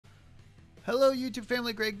Hello YouTube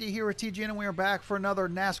family, Greg D here with TGN, and we are back for another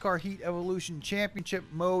NASCAR Heat Evolution Championship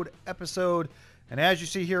Mode episode. And as you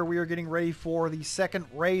see here, we are getting ready for the second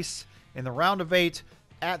race in the round of 8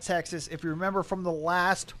 at Texas. If you remember from the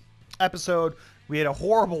last episode, we had a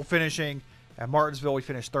horrible finishing at Martinsville. We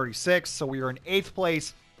finished 36, so we are in 8th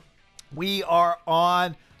place. We are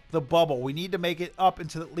on the bubble. We need to make it up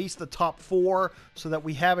into at least the top 4 so that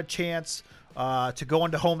we have a chance to go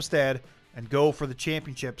into Homestead and go for the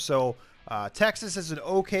championship. So Texas is an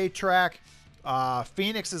okay track.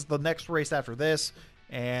 Phoenix is the next race after this,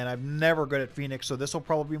 and I'm never good at Phoenix, so this will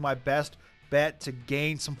probably be my best bet to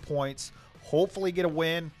gain some points, hopefully get a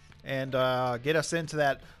win, and get us into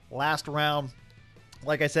that last round,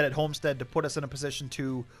 like I said, at Homestead, to put us in a position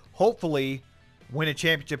to hopefully win a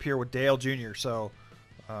championship here with Dale Jr. So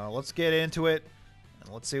let's get into it,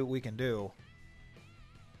 and let's see what we can do.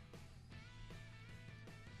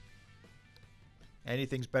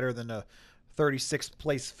 Anything's better than a 36th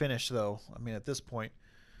place finish, though. I mean, at this point.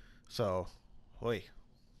 So, oi.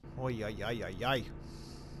 Oi, ay, ay, ay, ay.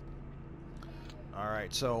 All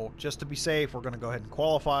right, so just to be safe, we're going to go ahead and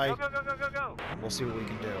qualify. Go, go, go, go, go, go. We'll see what we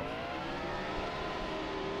can do.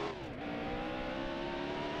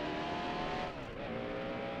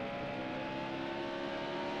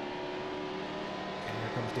 And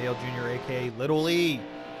here comes Dale Jr., a.k.a. Little E.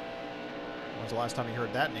 When was the last time you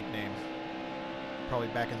heard that nickname? Probably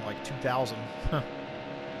back in like 2000.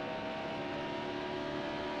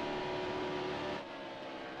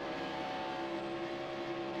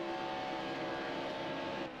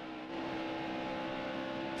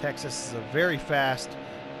 Texas is a very fast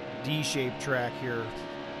D-shaped track here.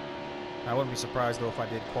 I wouldn't be surprised though if I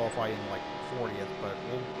did qualify in like 40th, but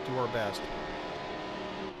we'll do our best.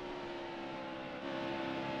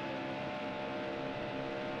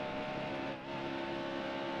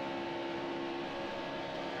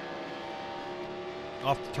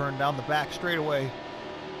 Off to turn down the back straightaway.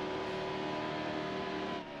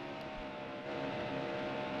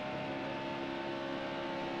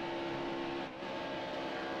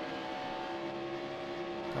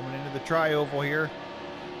 Coming into the tri-oval here.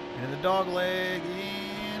 Into the dog leg.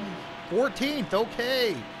 In 14th.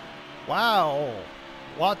 Okay. Wow.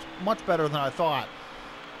 Much better than I thought.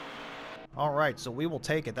 All right, so we will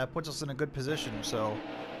take it. That puts us in a good position. So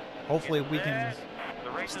hopefully we can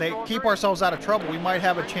keep ourselves out of trouble. We might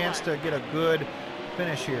have a chance to get a good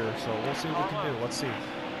finish here, so we'll see what we can do. Let's see.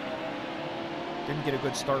 Didn't get a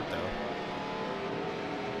good start though.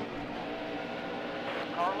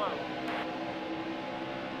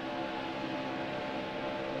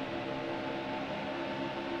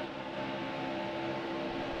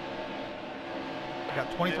 We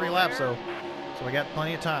got 23 laps though, so we got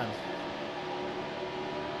plenty of time.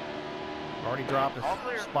 Already dropped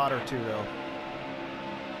a spot or two though.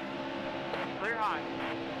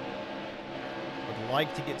 Would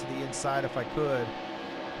like to get to the inside if I could.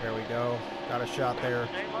 There we go. Got a shot there.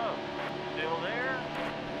 Stay low. Still there.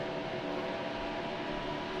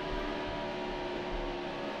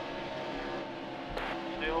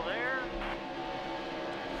 Still there.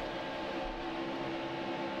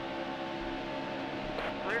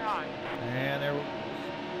 Clear high. And there we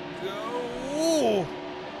go. Ooh.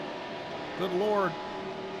 Good Lord.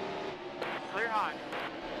 Clear high.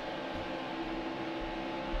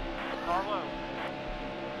 Carlo.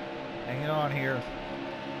 Hanging on here.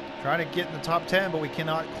 Trying to get in the top 10, but we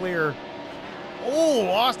cannot clear. Oh,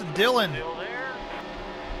 Austin Dillon. Still there.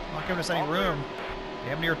 Not giving us any room.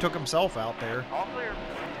 Damn near took himself out there. All clear.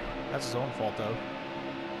 That's his own fault, though.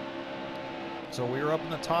 So we're up in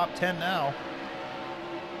the top 10 now.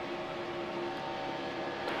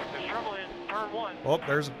 There's trouble in turn 1. Oh,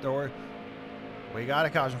 there's a door. We got a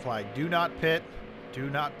caution flag. Do not pit. Do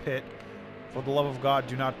not pit. For the love of God,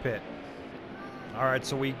 do not pit. All right,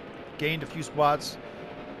 so we gained a few spots.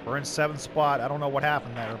 We're in 7th spot. I don't know what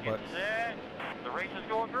happened there, but the race is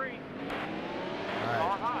going green. all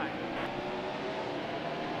right. High.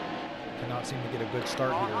 Cannot seem to get a good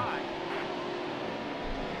start here. High.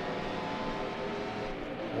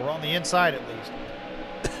 We're on the inside at least.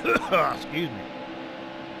 Excuse me.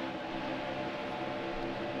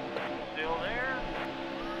 Still there.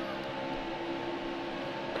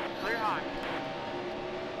 Clear high.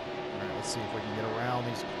 All right, let's see if we can get around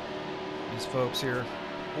these folks here.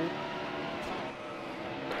 Ooh.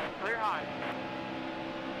 Clear high.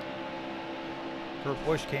 Kurt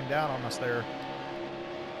Busch came down on us there.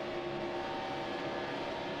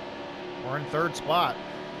 We're in 3rd spot.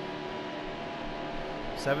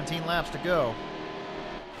 17 laps to go.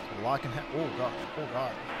 So lock and oh god, oh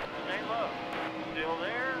god. Stay low. Still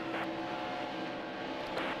there.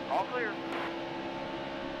 All clear.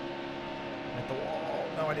 Hit the wall.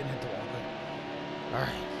 No, I didn't hit the wall. Good. All right.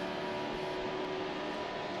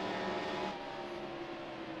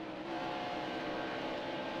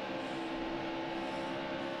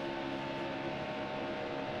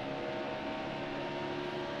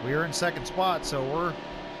 We are in second spot, so we're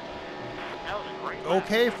That was a great lap.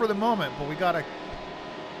 okay for the moment, but we gotta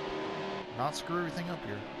not screw everything up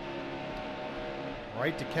here.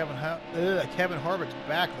 Right to Kevin Harvick's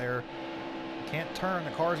back there. Can't turn.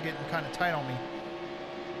 The car's getting kind of tight on me.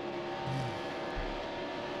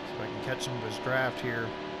 See if I can catch some of his draft here.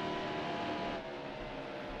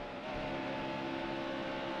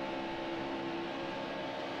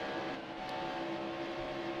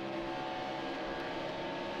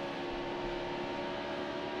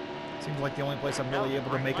 Seems like the only place I'm really able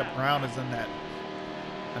to make up ground is in that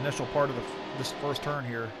initial part of this first turn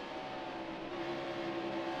here.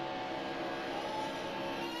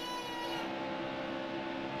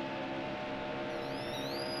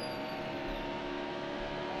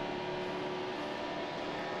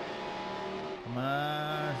 Come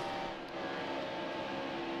on.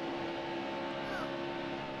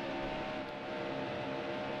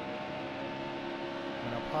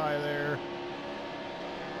 Went up high there.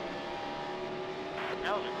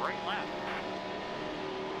 That was a great lap.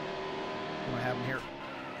 What do I have him here?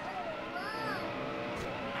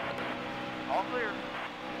 All clear.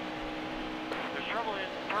 There's trouble in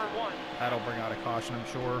turn 1. That'll bring out a caution, I'm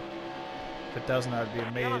sure. If it doesn't, I'd be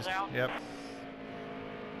amazed. out. Yep.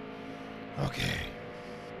 Okay.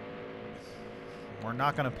 We're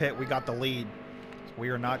not going to pit. We got the lead. We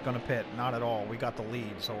are not going to pit. Not at all. We got the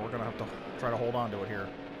lead, so we're going to have to try to hold on to it here.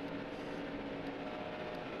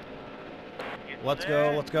 Let's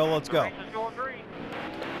go, let's go, let's go. The race is going green.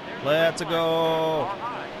 There's Let's the go. car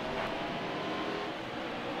high.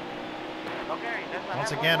 Okay, that's a Once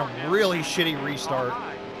half again, lap a now. really shitty restart. Car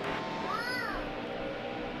high.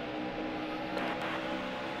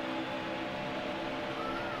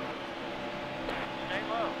 Stay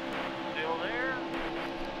low. Still there.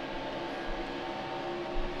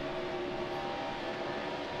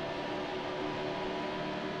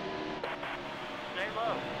 Stay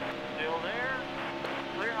low. Still there.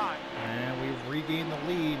 Clear high. And we've regained the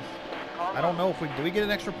lead. Car I don't low. know if do we get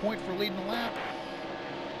an extra point for leading the lap?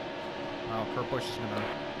 Oh, Kurt Busch is going to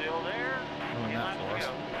Still there. ruin 10 that laps for to us.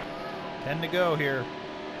 go. 10 to go here.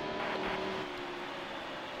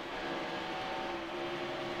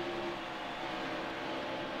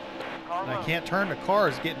 Car And I low. can't turn. The car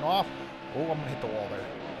is getting off. Oh, I'm going to hit the wall there.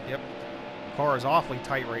 Yep. The car is awfully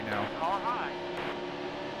tight right now. Car high.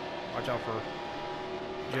 Watch out for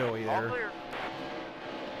Joey All there. clear.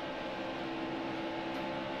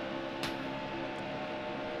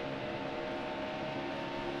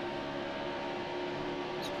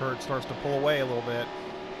 As Kurt starts to pull away a little bit.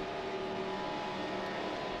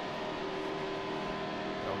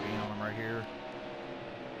 That'll gain on him right here.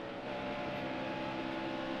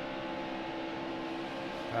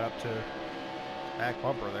 Got up to back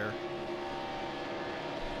bumper there.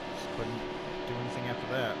 Just couldn't do anything after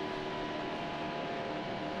that.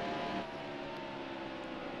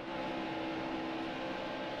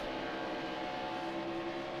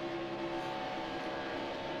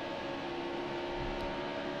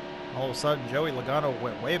 All of a sudden, Joey Logano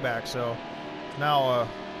went way back, so it's now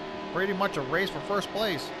pretty much a race for first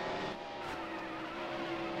place.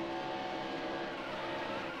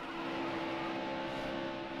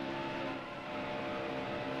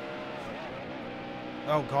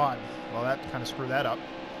 Oh, God. Well, that kind of screwed that up.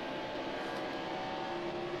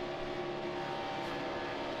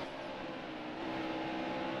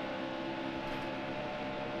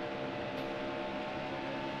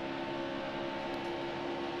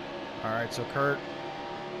 All right, so Kurt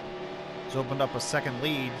has opened up a second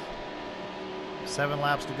lead. 7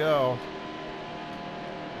 laps to go.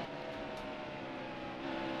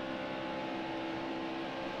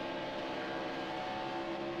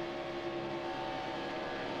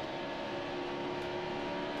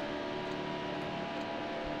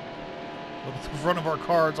 Look at the front of our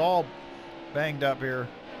car, it's all banged up here.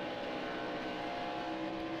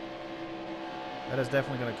 That is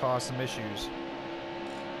definitely going to cause some issues,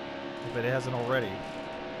 if it hasn't already.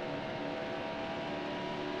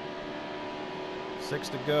 6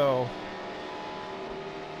 to go.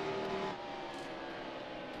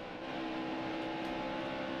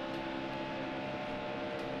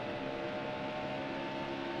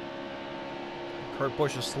 Kurt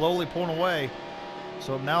Busch is slowly pulling away.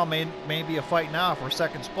 So now may be a fight now for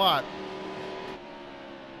second spot.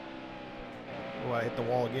 Oh, I hit the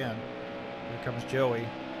wall again. Here comes Joey.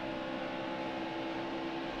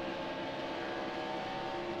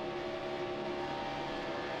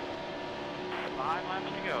 5 laps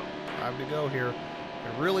to go. 5 to go here.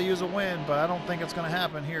 Could really use a win, but I don't think it's going to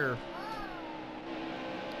happen here.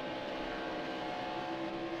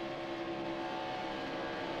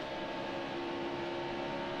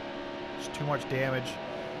 Just too much damage.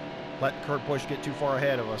 Let Kurt Busch get too far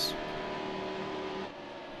ahead of us.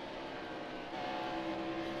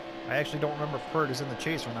 I actually don't remember if Kurt is in the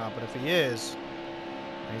chase or not, but if he is,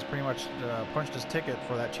 he's pretty much punched his ticket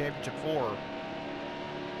for that championship 4.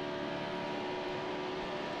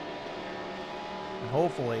 And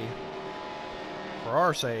hopefully, for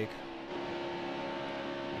our sake,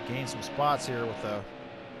 we gain some spots here with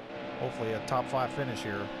hopefully a top 5 finish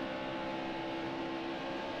here.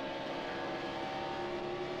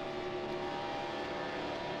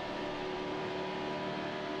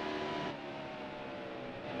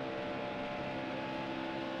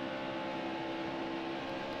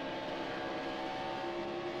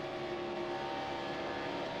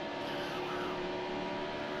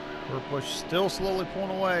 Kurt Busch still slowly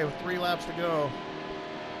pulling away with 3 laps to go.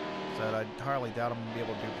 Said I highly doubt I'm going to be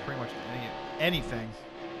able to do pretty much anything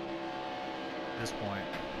at this point.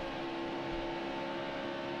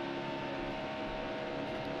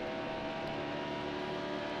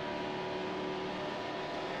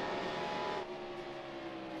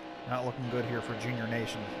 Not looking good here for Junior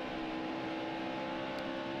Nation.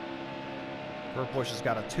 Kurt Busch has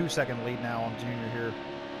got a 2-second lead now on Junior here.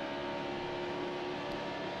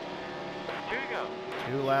 2 to go.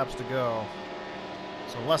 2 laps to go.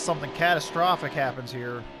 So unless something catastrophic happens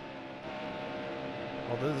here,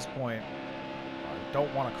 well, to this point, I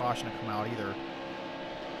don't want a caution to come out either.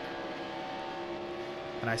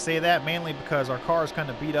 And I say that mainly because our car is kind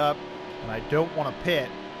of beat up, and I don't want to pit.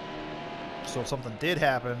 So if something did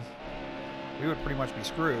happen, we would pretty much be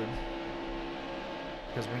screwed.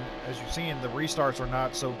 Because as you've seen, the restarts are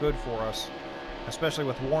not so good for us, especially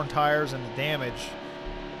with worn tires and the damage.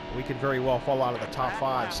 We could very well fall out of the top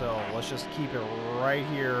 5, so let's just keep it right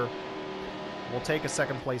here. We'll take a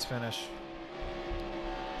 2nd place finish.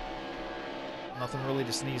 Nothing really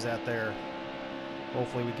to sneeze at there.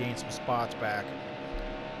 Hopefully we gain some spots back.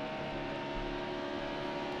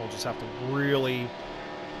 We'll just have to really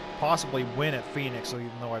possibly win at Phoenix,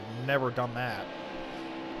 even though I've never done that.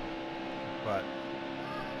 But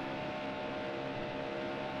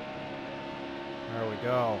there we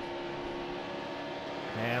go.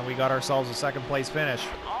 And we got ourselves a 2nd place finish.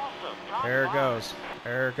 Awesome. Top There it 5. goes.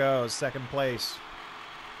 There it goes. 2nd place.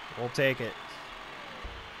 We'll take it.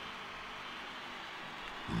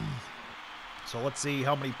 So let's see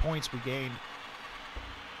how many points we gained.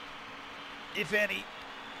 If any.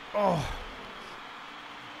 Oh.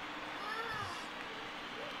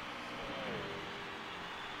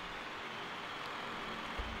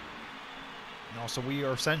 No, so we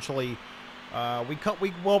are essentially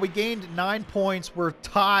we gained 9 points. We're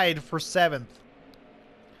tied for 7th.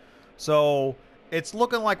 So it's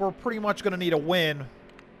looking like we're pretty much going to need a win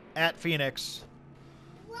at Phoenix.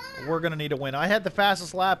 We're going to need a win. I had the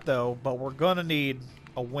fastest lap though, but we're going to need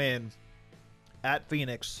a win at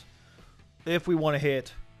Phoenix if we want to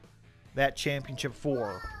hit that championship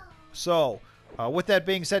 4. So with that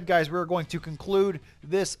being said, guys, we're going to conclude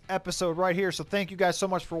this episode right here. So thank you guys so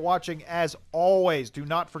much for watching. As always, do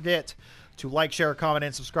not forget to like, share, comment,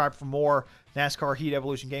 and subscribe for more NASCAR Heat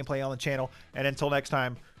Evolution gameplay on the channel. And until next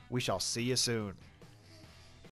time, we shall see you soon.